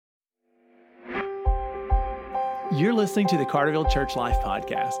You're listening to the Carterville Church Life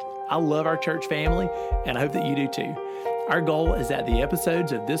Podcast. I love our church family, and I hope that you do too. Our goal is that the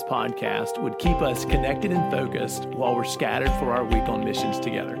episodes of this podcast would keep us connected and focused while we're scattered for our week on missions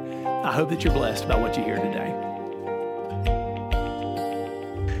together. I hope that you're blessed by what you hear today.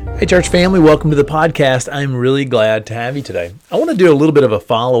 Hey, church family, welcome to the podcast. I'm really glad to have you today. I want to do a little bit of a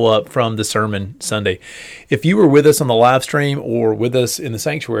follow-up from the sermon Sunday. If you were with us on the live stream or with us in the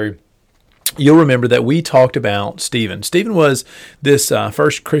sanctuary, you'll remember that we talked about Stephen. Stephen was this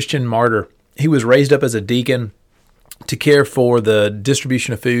first Christian martyr. He was raised up as a deacon to care for the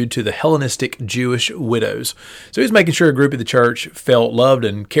distribution of food to the Hellenistic Jewish widows. So he was making sure a group of the church felt loved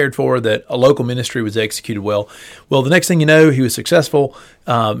and cared for, that a local ministry was executed well. Well, the next thing you know, he was successful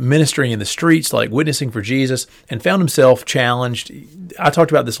ministering in the streets, like witnessing for Jesus, and found himself challenged. I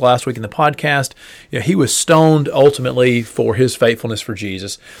talked about this last week in the podcast. He was stoned ultimately for his faithfulness for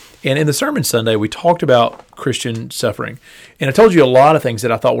Jesus. And in the sermon Sunday, we talked about Christian suffering. And I told you a lot of things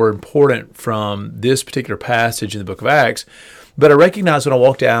that I thought were important from this particular passage in the book of Acts. But I recognized when I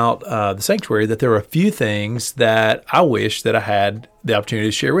walked out the sanctuary that there were a few things that I wish that I had the opportunity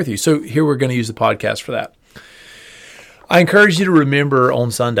to share with you. So here we're going to use the podcast for that. I encourage you to remember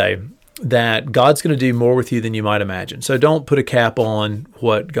on Sunday that God's going to do more with you than you might imagine. So don't put a cap on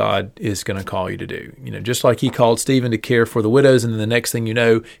what God is going to call you to do. Just like he called Stephen to care for the widows, and then the next thing you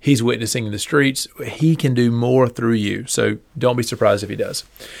know, he's witnessing in the streets, he can do more through you. So don't be surprised if he does.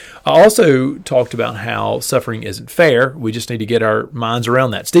 I also talked about how suffering isn't fair. We just need to get our minds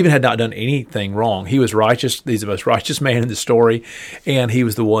around that. Stephen had not done anything wrong. He was righteous. He's the most righteous man in the story, and he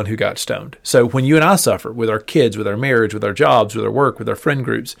was the one who got stoned. So when you and I suffer with our kids, with our marriage, with our jobs, with our work, with our friend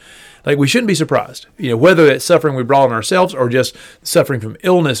groups, we shouldn't be surprised. Whether it's suffering we brought on ourselves or just suffering from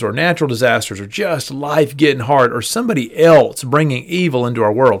illness or natural disasters or just life getting hard or somebody else bringing evil into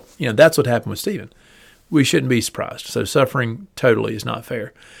our world. That's what happened with Stephen. We shouldn't be surprised. So suffering totally is not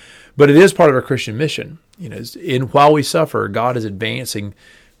fair. But it is part of our Christian mission. While we suffer, God is advancing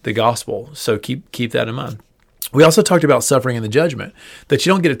the gospel. So keep that in mind. We also talked about suffering and the judgment, that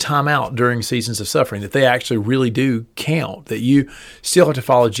you don't get a time out during seasons of suffering, that they actually really do count, that you still have to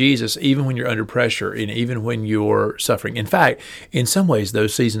follow Jesus even when you're under pressure and even when you're suffering. In fact, in some ways,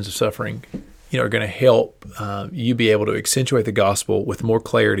 those seasons of suffering are going to help you be able to accentuate the gospel with more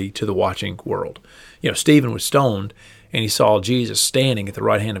clarity to the watching world. Stephen was stoned, and he saw Jesus standing at the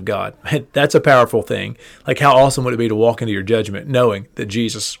right hand of God. That's a powerful thing. How awesome would it be to walk into your judgment knowing that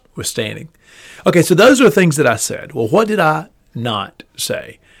Jesus was standing? Okay, so those are the things that I said. Well, what did I not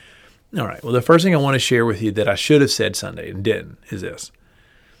say? All right, well, the first thing I want to share with you that I should have said Sunday and didn't is this.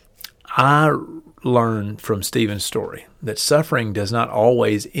 I learned from Stephen's story that suffering does not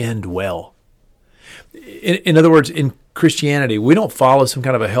always end well. In other words, in Christianity, we don't follow some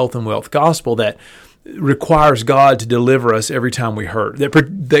kind of a health and wealth gospel that requires God to deliver us every time we hurt,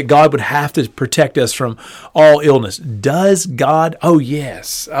 that God would have to protect us from all illness. Does God? Oh,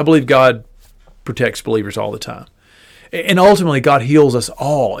 yes. I believe God protects believers all the time. And ultimately, God heals us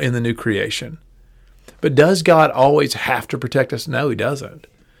all in the new creation. But does God always have to protect us? No, he doesn't.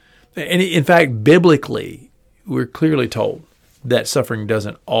 And in fact, biblically, we're clearly told that suffering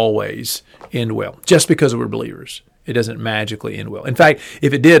doesn't always end well. Just because we're believers, it doesn't magically end well. In fact,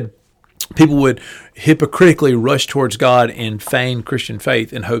 if it did, people would hypocritically rush towards God and feign Christian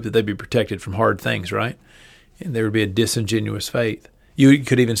faith and hope that they'd be protected from hard things, right? And there would be a disingenuous faith. You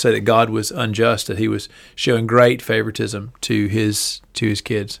could even say that God was unjust, that he was showing great favoritism to his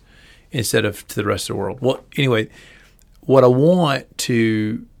kids instead of to the rest of the world. Well, anyway, what I want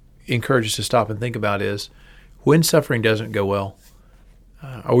to encourage us to stop and think about is, when suffering doesn't go well,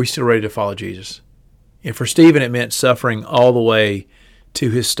 are we still ready to follow Jesus? And for Stephen, it meant suffering all the way to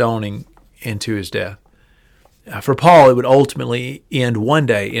his stoning and to his death. For Paul, it would ultimately end one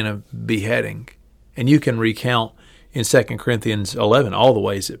day in a beheading. And you can recount in 2 Corinthians 11 all the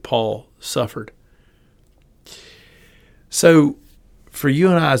ways that Paul suffered. So for you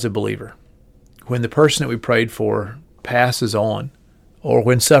and I as a believer, when the person that we prayed for passes on, or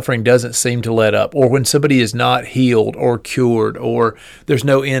when suffering doesn't seem to let up, or when somebody is not healed or cured, or there's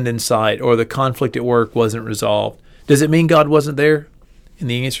no end in sight, or the conflict at work wasn't resolved, does it mean God wasn't there? And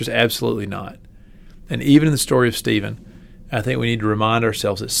the answer is absolutely not. And even in the story of Stephen, I think we need to remind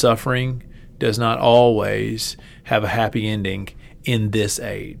ourselves that suffering does not always have a happy ending in this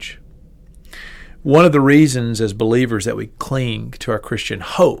age. One of the reasons as believers that we cling to our Christian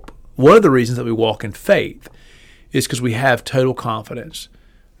hope, one of the reasons that we walk in faith, is because we have total confidence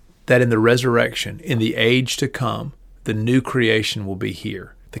that in the resurrection, in the age to come, the new creation will be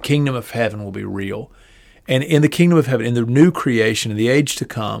here. The kingdom of heaven will be real. And in the kingdom of heaven, in the new creation, in the age to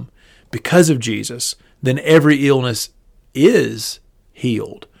come, because of Jesus, then every illness is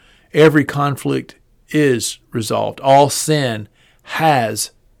healed. Every conflict is resolved. All sin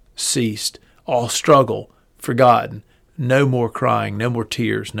has ceased. All struggle forgotten. No more crying, no more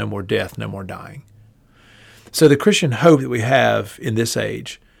tears, no more death, no more dying. So the Christian hope that we have in this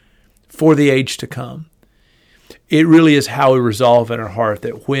age, for the age to come, it really is how we resolve in our heart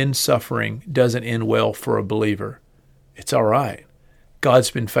that when suffering doesn't end well for a believer, it's all right.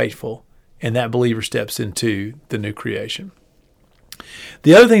 God's been faithful, and that believer steps into the new creation.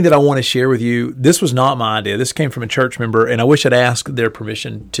 The other thing that I want to share with you, this was not my idea. This came from a church member, and I wish I'd asked their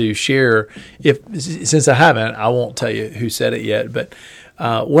permission to share. Since I haven't, I won't tell you who said it yet, but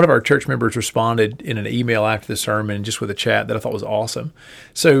one of our church members responded in an email after the sermon, just with a chat that I thought was awesome.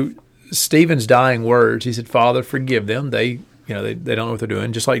 So Stephen's dying words, he said, "Father, forgive them. They don't know what they're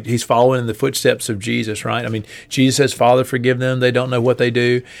doing." Just like he's following in the footsteps of Jesus, right? I mean, Jesus says, "Father, forgive them. They don't know what they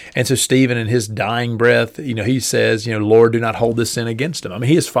do." And so Stephen, in his dying breath, he says, "Lord, do not hold this sin against them." I mean,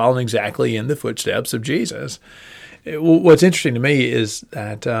 he is following exactly in the footsteps of Jesus. What's interesting to me is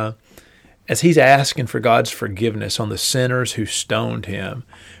that as he's asking for God's forgiveness on the sinners who stoned him,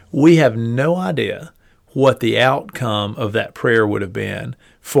 we have no idea what the outcome of that prayer would have been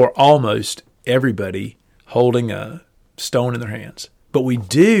for almost everybody holding a stone in their hands. But we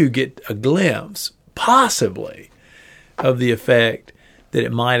do get a glimpse, possibly, of the effect that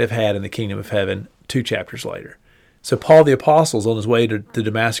it might have had in the kingdom of heaven 2 chapters later. So Paul the Apostle is on his way to the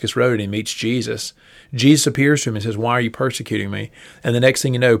Damascus Road, and he meets Jesus. Jesus appears to him and says, "Why are you persecuting me?" And the next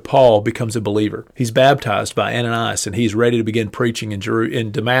thing you know, Paul becomes a believer. He's baptized by Ananias, and he's ready to begin preaching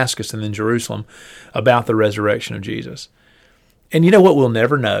in Damascus and then Jerusalem about the resurrection of Jesus. And you know what? We'll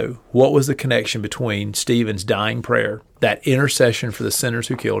never know what was the connection between Stephen's dying prayer, that intercession for the sinners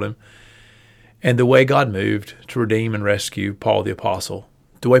who killed him, and the way God moved to redeem and rescue Paul the Apostle,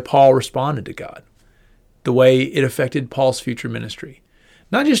 the way Paul responded to God, the way it affected Paul's future ministry.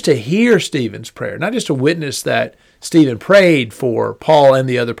 Not just to hear Stephen's prayer, not just to witness that Stephen prayed for Paul and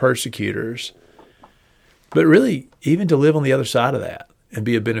the other persecutors, but really even to live on the other side of that and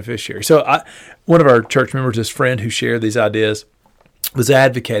be a beneficiary. So one of our church members, this friend who shared these ideas, was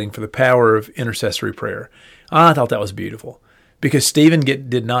advocating for the power of intercessory prayer. I thought that was beautiful because Stephen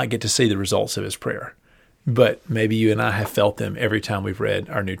did not get to see the results of his prayer. But maybe you and I have felt them every time we've read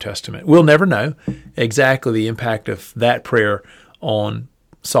our New Testament. We'll never know exactly the impact of that prayer on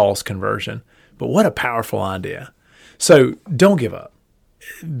Saul's conversion. But what a powerful idea. So don't give up.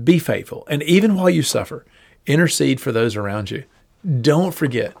 Be faithful. And even while you suffer, intercede for those around you. Don't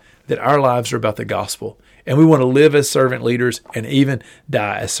forget that our lives are about the gospel. And we want to live as servant leaders and even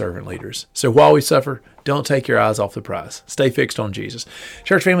die as servant leaders. So while we suffer, don't take your eyes off the prize. Stay fixed on Jesus.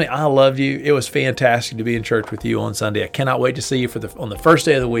 Church family, I loved you. It was fantastic to be in church with you on Sunday. I cannot wait to see you on the first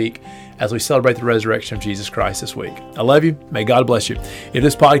day of the week as we celebrate the resurrection of Jesus Christ this week. I love you. May God bless you. If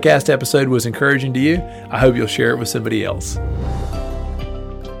this podcast episode was encouraging to you, I hope you'll share it with somebody else.